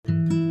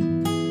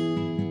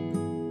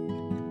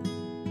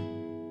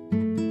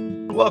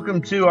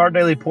Welcome to Our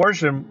Daily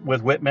Portion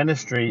with WIT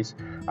Ministries.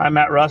 I'm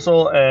Matt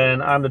Russell,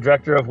 and I'm the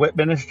director of WIT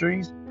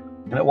Ministries.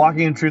 And at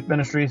Walking in Truth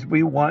Ministries,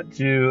 we want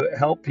to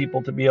help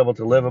people to be able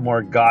to live a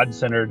more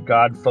God-centered,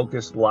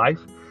 God-focused life,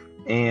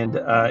 and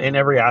in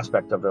every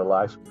aspect of their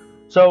life.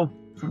 So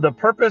the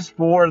purpose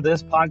for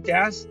this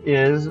podcast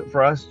is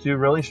for us to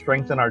really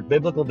strengthen our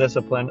biblical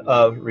discipline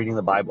of reading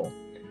the Bible.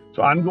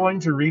 So I'm going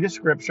to read a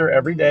scripture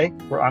every day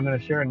where I'm going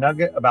to share a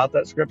nugget about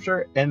that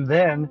scripture, and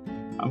then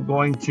I'm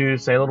going to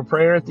say a little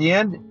prayer at the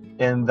end,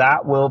 and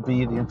that will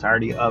be the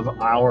entirety of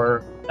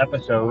our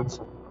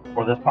episodes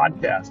for this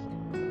podcast.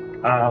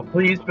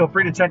 Please feel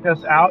free to check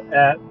us out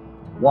at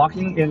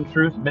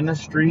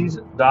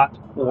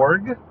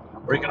walkingintruthministries.org,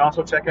 or you can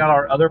also check out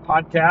our other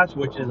podcast,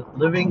 which is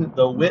Living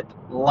the WIT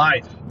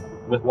Life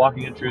with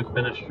Walking in Truth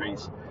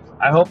Ministries.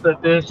 I hope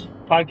that this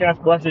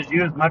podcast blesses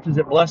you as much as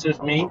it blesses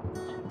me.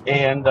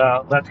 And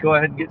let's go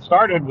ahead and get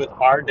started with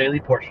our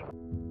daily portion.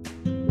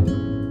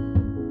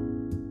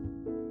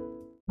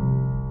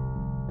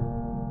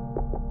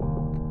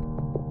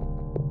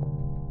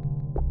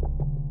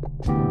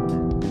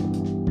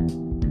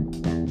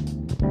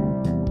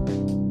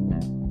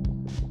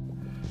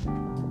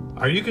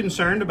 Are you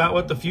concerned about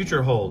what the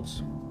future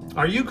holds?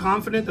 Are you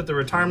confident that the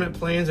retirement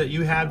plans that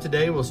you have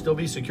today will still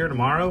be secure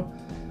tomorrow?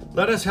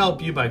 Let us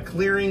help you by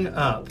clearing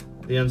up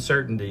the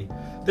uncertainty.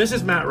 This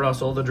is Matt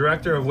Russell, the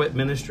director of WIT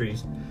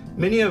Ministries.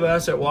 Many of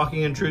us at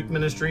Walking in Truth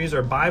Ministries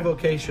are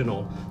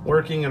bivocational,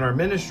 working in our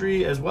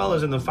ministry as well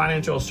as in the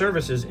financial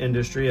services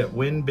industry at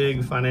Win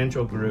Big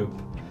Financial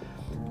Group.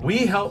 We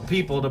help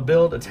people to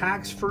build a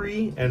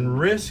tax-free and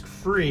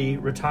risk-free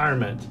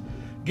retirement.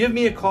 Give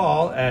me a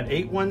call at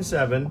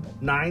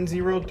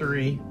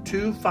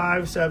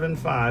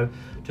 817-903-2575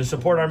 to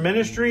support our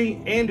ministry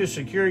and to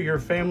secure your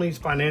family's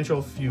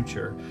financial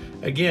future.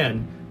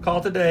 Again,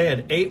 call today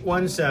at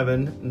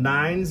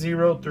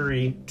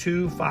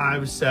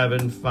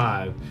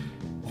 817-903-2575.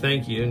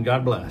 Thank you and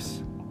God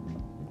bless.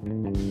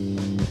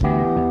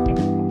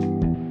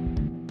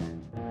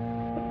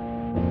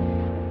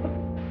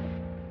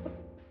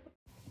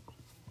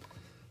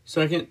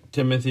 2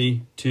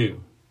 Timothy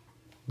 2.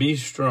 Be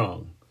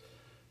strong.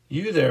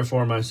 You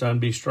therefore, my son,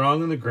 be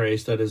strong in the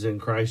grace that is in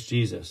Christ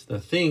Jesus. The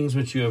things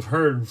which you have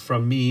heard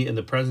from me in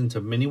the presence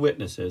of many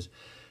witnesses,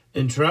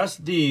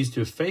 entrust these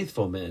to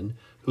faithful men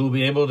who will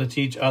be able to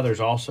teach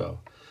others also.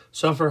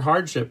 Suffer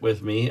hardship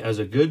with me as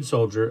a good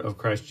soldier of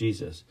Christ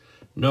Jesus.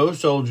 No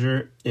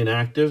soldier in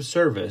active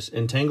service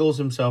entangles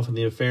himself in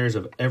the affairs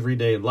of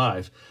everyday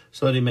life,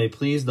 so that he may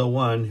please the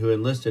one who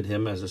enlisted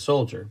him as a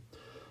soldier.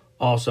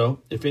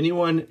 Also, if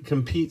anyone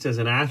competes as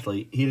an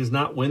athlete, he does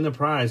not win the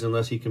prize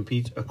unless he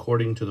competes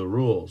according to the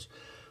rules.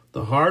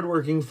 The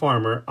hard-working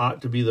farmer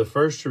ought to be the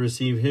first to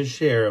receive his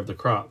share of the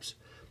crops.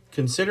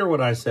 Consider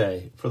what I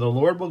say, for the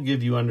Lord will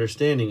give you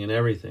understanding in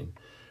everything.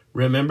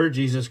 Remember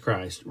Jesus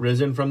Christ,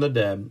 risen from the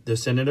dead,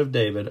 descendant of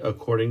David,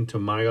 according to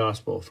my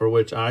gospel, for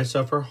which I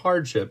suffer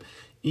hardship,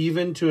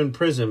 even to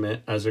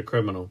imprisonment as a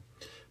criminal.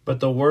 But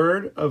the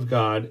word of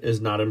God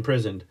is not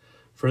imprisoned.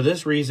 For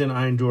this reason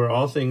I endure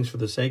all things for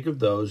the sake of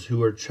those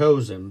who are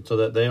chosen, so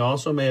that they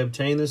also may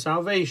obtain the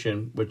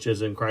salvation which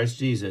is in Christ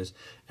Jesus,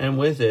 and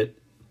with it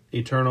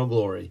eternal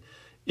glory.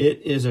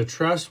 It is a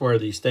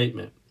trustworthy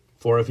statement.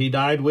 For if he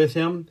died with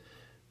him,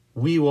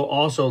 we will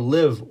also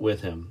live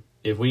with him.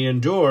 If we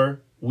endure,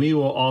 we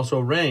will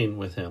also reign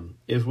with him.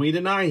 If we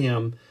deny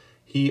him,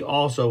 he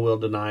also will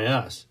deny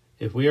us.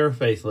 If we are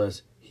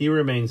faithless, he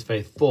remains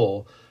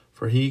faithful,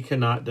 for he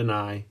cannot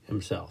deny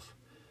himself.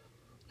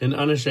 An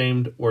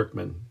unashamed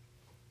workman.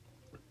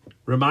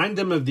 Remind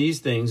them of these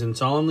things and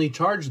solemnly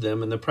charge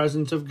them in the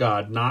presence of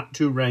God not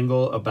to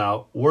wrangle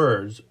about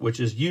words,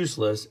 which is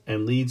useless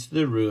and leads to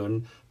the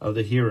ruin of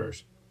the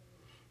hearers.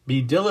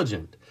 Be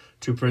diligent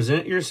to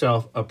present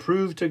yourself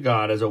approved to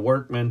God as a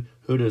workman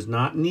who does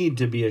not need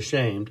to be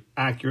ashamed,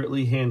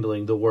 accurately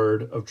handling the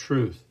word of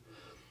truth.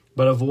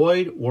 But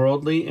avoid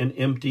worldly and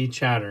empty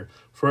chatter,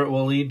 for it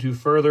will lead to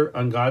further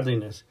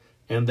ungodliness,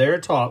 and their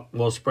talk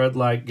will spread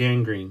like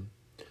gangrene.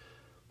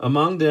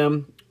 Among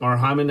them are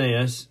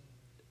Hymenaeus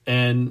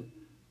and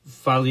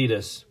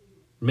Philetus,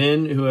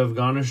 men who have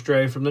gone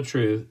astray from the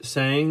truth,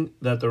 saying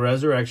that the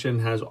resurrection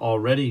has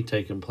already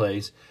taken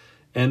place,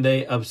 and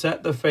they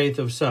upset the faith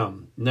of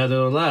some.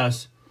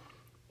 Nevertheless,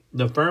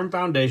 the firm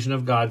foundation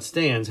of God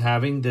stands,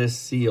 having this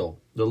seal.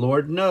 The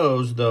Lord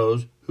knows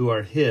those who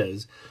are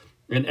his,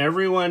 and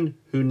everyone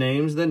who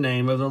names the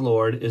name of the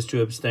Lord is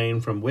to abstain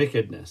from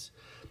wickedness.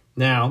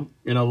 Now,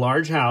 in a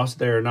large house,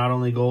 there are not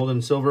only gold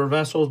and silver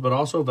vessels, but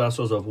also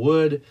vessels of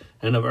wood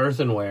and of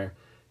earthenware,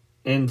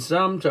 and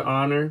some to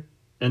honor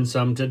and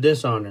some to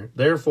dishonor.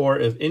 Therefore,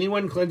 if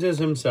anyone cleanses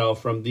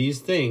himself from these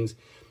things,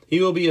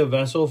 he will be a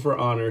vessel for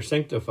honor,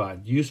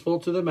 sanctified, useful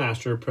to the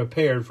master,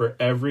 prepared for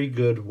every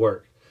good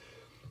work.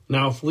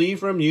 Now flee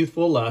from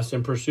youthful lust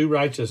and pursue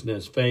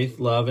righteousness, faith,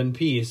 love, and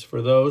peace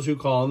for those who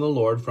call on the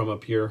Lord from a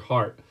pure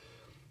heart.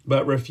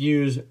 But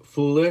refuse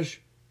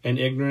foolish and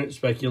ignorant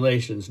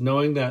speculations,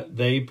 knowing that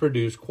they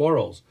produce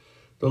quarrels.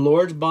 The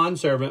Lord's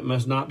bondservant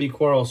must not be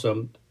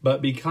quarrelsome,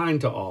 but be kind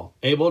to all,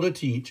 able to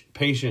teach,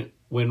 patient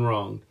when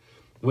wronged,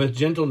 with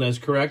gentleness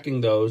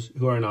correcting those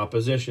who are in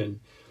opposition.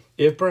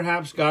 If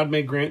perhaps God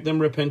may grant them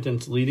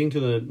repentance leading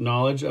to the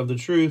knowledge of the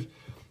truth,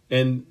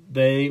 and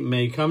they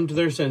may come to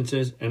their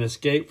senses and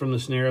escape from the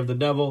snare of the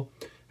devil,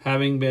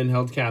 having been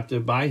held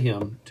captive by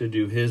him to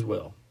do his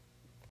will.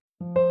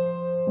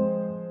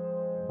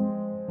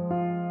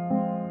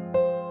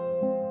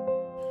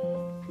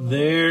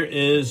 There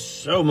is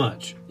so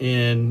much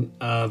in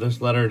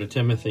this letter to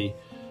Timothy,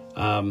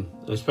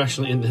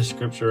 especially in this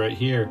scripture right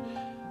here.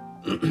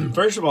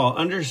 First of all,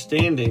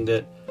 understanding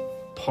that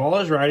Paul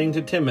is writing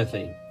to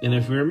Timothy. And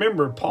if you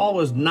remember, Paul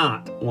was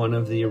not one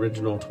of the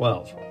original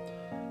 12.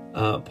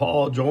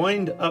 Paul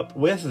joined up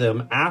with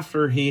them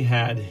after he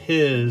had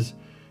his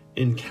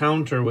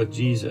encounter with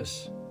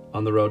Jesus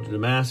on the road to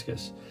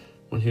Damascus,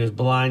 when he was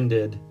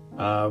blinded.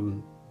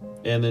 And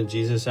then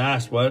Jesus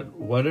asked,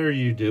 what are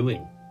you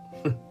doing?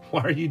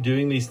 Why are you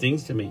doing these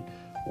things to me?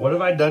 What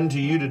have I done to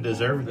you to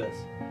deserve this?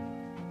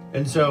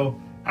 And so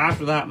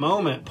after that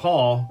moment,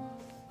 Paul,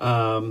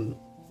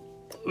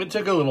 it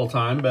took a little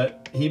time,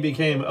 but he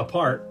became a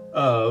part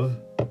of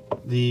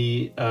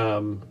the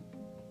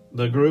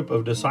group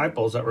of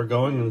disciples that were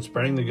going and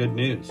spreading the good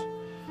news.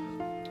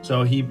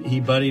 So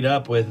he buddied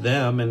up with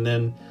them, and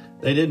then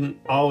they didn't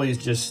always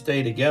just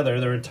stay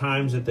together. There were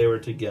times that they were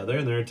together,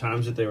 and there were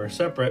times that they were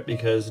separate,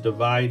 because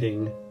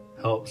dividing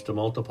helps to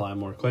multiply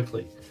more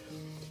quickly.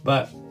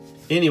 But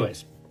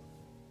anyways,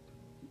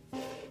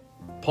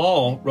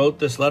 Paul wrote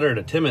this letter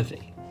to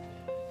Timothy.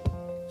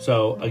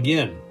 So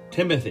again,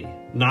 Timothy,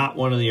 not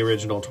one of the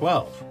original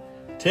 12.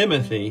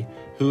 Timothy,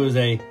 who is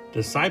a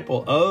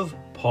disciple of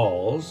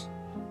Paul's,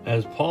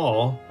 as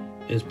Paul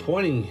is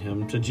pointing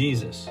him to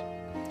Jesus.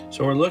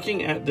 So we're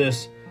looking at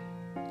this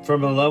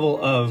from a level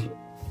of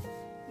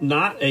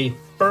not a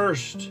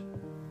first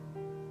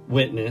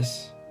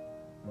witness,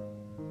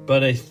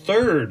 but a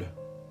third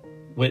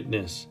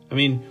witness. I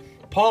mean,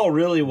 Paul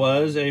really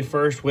was a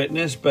first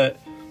witness, but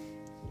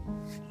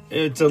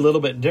it's a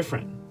little bit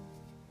different,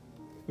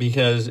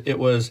 because it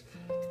was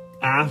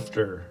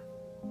after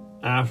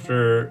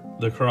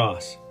the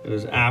cross. It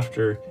was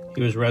after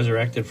he was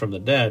resurrected from the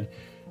dead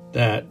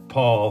that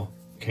Paul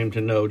came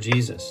to know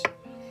Jesus.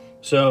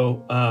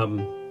 So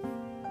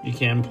you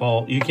can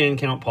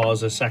count Paul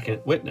as a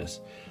second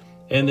witness,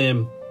 and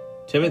then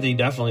Timothy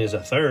definitely is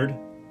a third.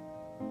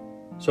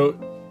 So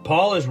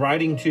Paul is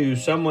writing to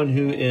someone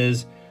who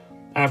is,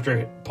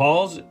 after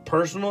Paul's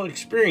personal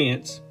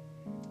experience,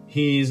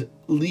 he's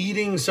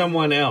leading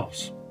someone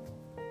else.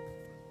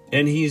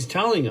 And he's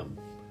telling them,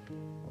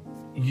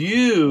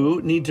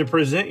 you need to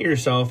present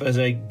yourself as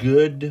a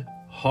good,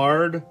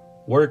 hard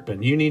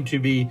workman. You need to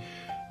be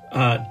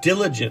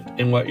diligent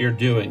in what you're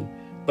doing.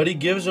 But he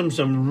gives them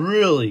some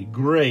really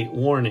great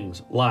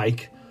warnings,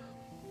 like,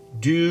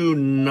 do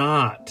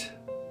not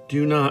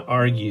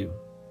argue.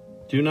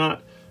 Do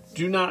not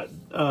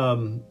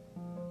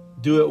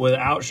do it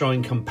without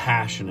showing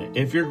compassionate.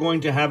 If you're going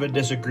to have a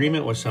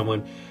disagreement with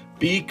someone,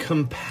 be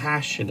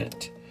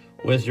compassionate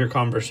with your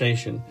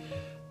conversation.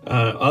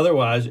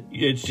 Otherwise,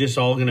 it's just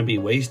all going to be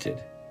wasted.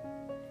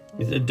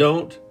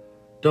 Don't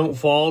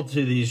fall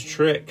to these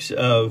tricks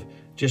of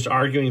just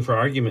arguing for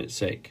argument's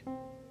sake.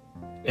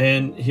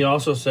 And he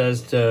also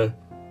says to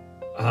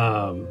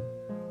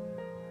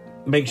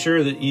make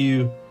sure that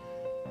you,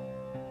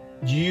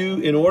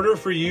 in order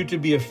for you to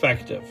be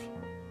effective,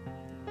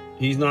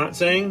 he's not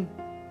saying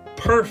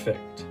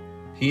perfect.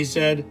 He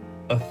said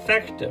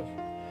effective.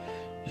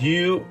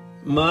 You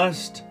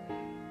must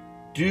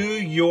do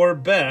your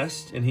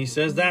best, and he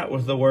says that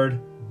with the word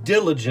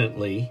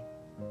diligently.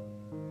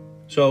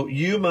 So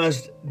you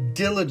must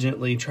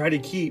diligently try to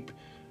keep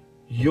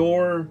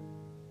your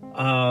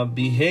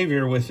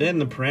behavior within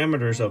the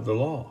parameters of the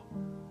law.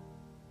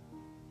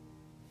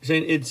 He's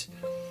saying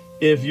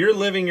if you're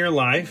living your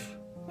life,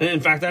 and in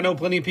fact, I know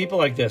plenty of people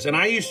like this, and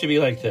I used to be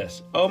like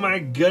this. Oh my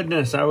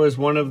goodness, I was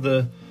one of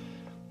the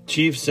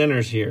chief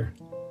sinners here.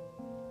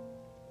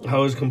 I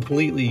was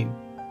completely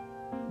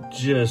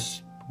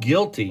just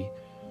guilty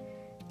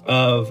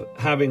of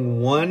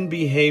having one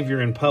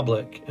behavior in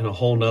public and a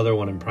whole nother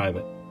one in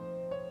private.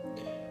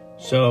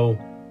 So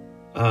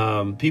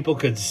people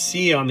could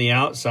see on the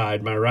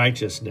outside my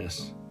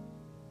righteousness,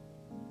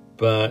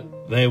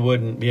 but they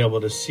wouldn't be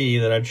able to see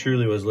that I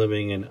truly was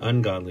living an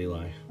ungodly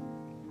life.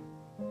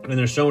 And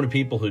there's so many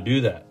people who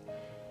do that.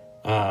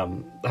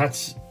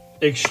 That's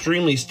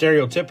extremely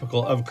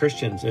stereotypical of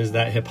Christians, is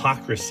that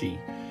hypocrisy.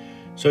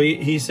 So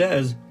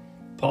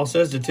Paul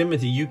says to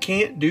Timothy, you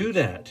can't do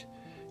that.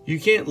 You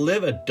can't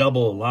live a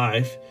double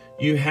life.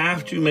 You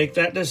have to make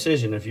that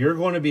decision. If you're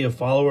going to be a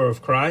follower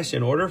of Christ,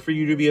 in order for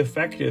you to be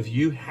effective,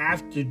 you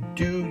have to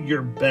do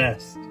your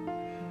best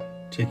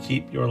to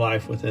keep your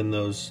life within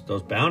those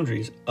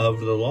boundaries of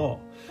the law.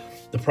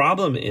 The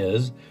problem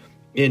is,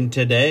 in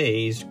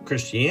today's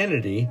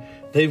Christianity,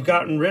 they've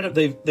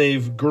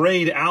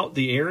grayed out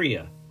the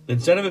area.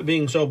 Instead of it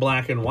being so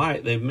black and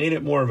white, they've made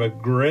it more of a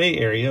gray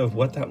area of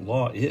what that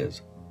law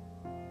is.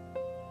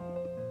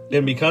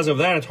 And because of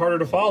that, it's harder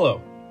to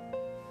follow.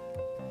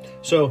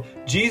 So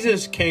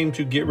Jesus came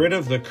to get rid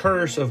of the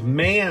curse of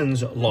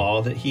man's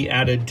law that he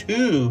added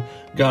to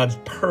God's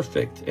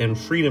perfect and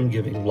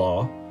freedom-giving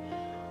law.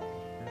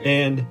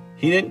 And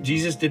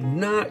Jesus did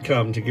not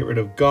come to get rid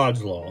of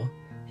God's law.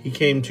 He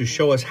came to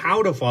show us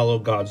how to follow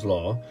God's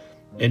law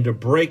and to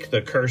break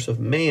the curse of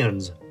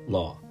man's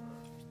law.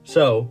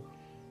 So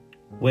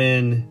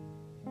when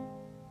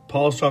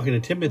Paul's talking to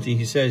Timothy,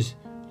 he says,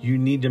 you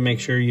need to make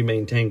sure you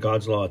maintain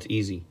God's law. It's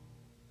easy.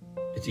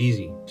 It's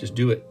easy. Just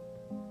do it.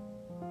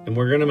 And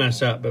we're going to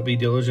mess up, but be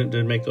diligent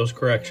to make those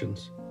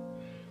corrections.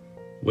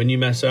 When you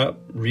mess up,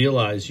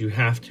 realize you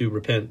have to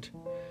repent.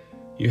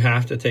 You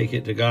have to take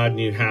it to God, and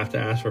you have to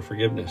ask for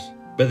forgiveness.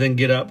 But then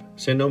get up,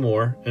 sin no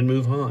more, and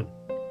move on.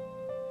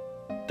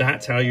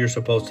 That's how you're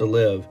supposed to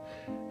live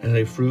as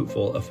a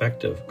fruitful,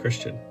 effective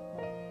Christian.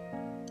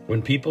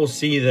 When people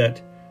see that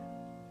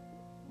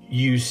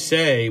you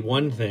say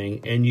one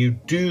thing and you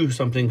do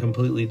something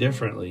completely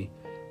differently,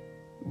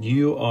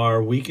 you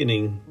are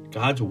weakening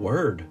God's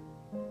word.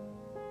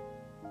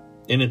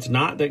 And it's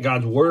not that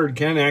God's word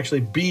can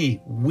actually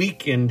be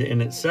weakened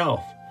in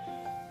itself,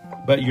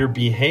 but your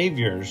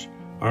behaviors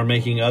are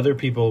making other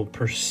people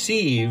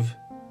perceive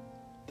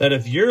that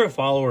if you're a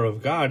follower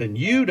of God and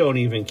you don't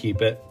even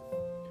keep it,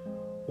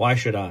 why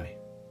should I?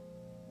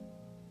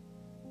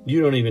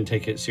 You don't even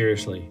take it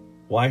seriously.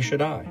 Why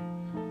should I?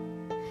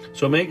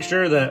 So make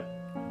sure that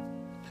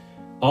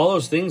all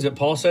those things that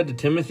Paul said to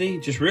Timothy,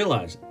 just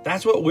realize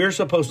that's what we're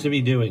supposed to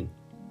be doing.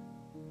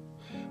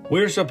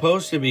 We're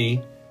supposed to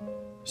be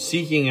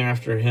seeking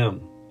after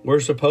him. We're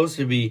supposed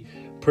to be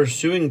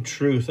pursuing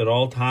truth at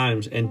all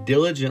times and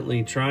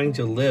diligently trying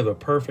to live a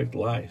perfect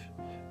life,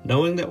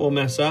 knowing that we'll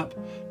mess up,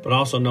 but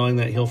also knowing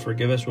that he'll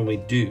forgive us when we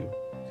do.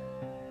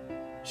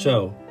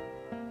 So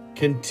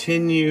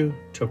continue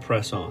to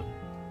press on.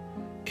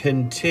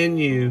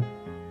 Continue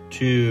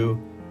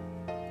to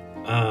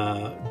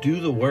do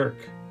the work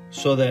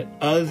so that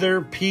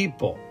other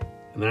people,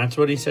 and that's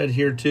what he said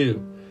here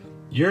too,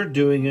 you're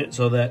doing it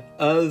so that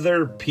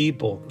other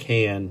people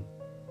can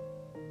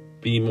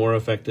be more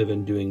effective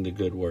in doing the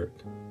good work.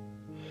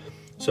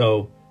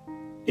 So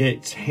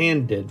it's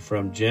handed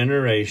from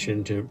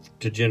generation to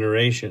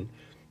generation.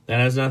 That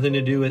has nothing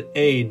to do with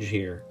age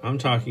here. I'm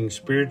talking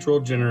spiritual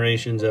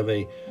generations of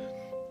a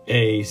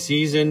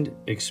seasoned,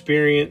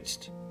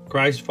 experienced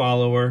Christ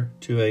follower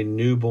to a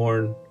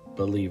newborn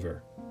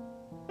believer.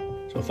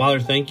 So, Father,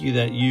 thank you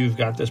that you've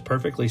got this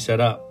perfectly set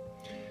up.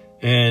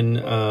 And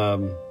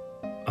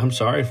I'm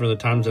sorry for the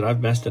times that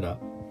I've messed it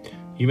up.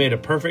 You made a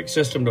perfect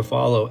system to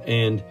follow,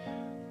 and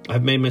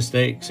I've made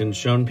mistakes and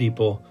shown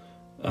people,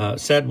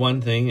 said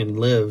one thing and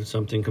lived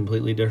something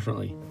completely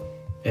differently.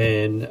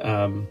 And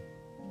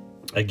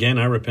again,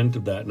 I repent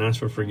of that and ask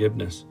for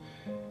forgiveness.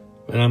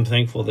 And I'm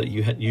thankful that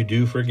you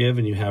do forgive,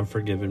 and you have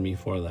forgiven me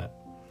for that.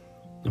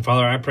 And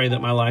Father, I pray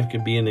that my life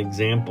could be an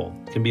example,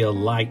 can be a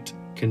light,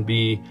 can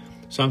be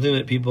something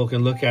that people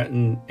can look at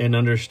and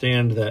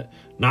understand that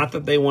not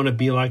that they want to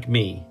be like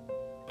me,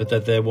 but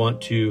that they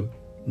want to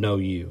know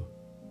you.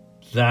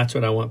 That's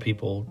what I want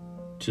people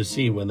to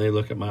see when they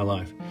look at my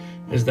life,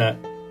 is that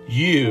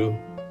you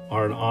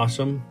are an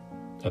awesome,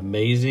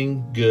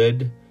 amazing,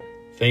 good,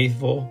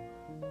 faithful,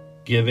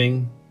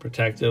 giving,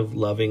 protective,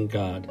 loving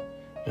God,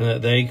 and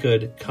that they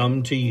could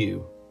come to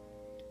you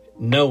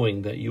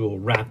knowing that you will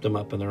wrap them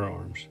up in their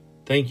arms.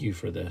 Thank you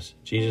for this.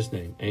 In Jesus'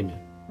 name,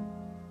 amen.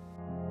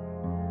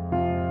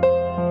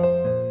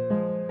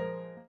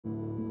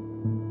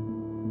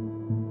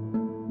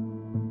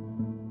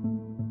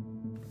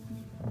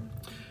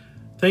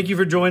 Thank you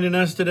for joining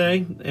us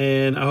today,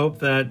 and I hope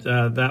that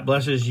that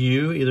blesses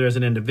you either as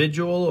an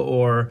individual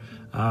or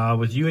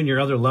with you and your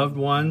other loved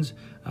ones.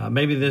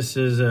 Maybe this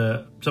is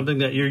something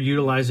that you're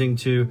utilizing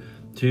to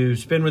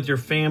spend with your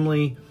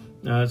family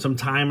some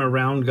time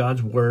around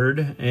God's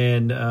Word,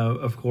 and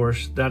of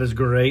course, that is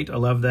great. I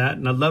love that,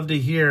 and I'd love to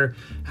hear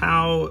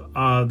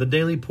how the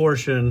Daily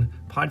Portion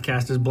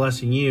podcast is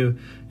blessing you.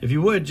 If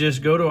you would,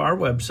 just go to our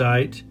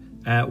website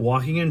at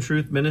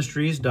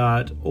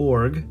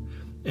walkingintruthministries.org.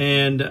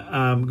 And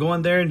go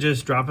on there and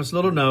just drop us a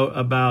little note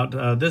about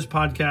this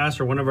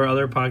podcast or one of our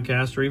other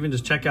podcasts, or even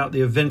just check out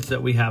the events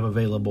that we have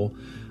available.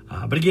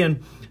 But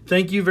again,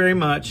 thank you very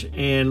much,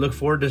 and look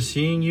forward to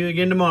seeing you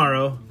again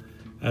tomorrow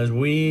as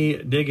we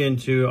dig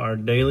into our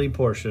daily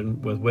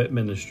portion with WIT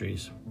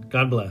Ministries.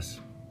 God bless.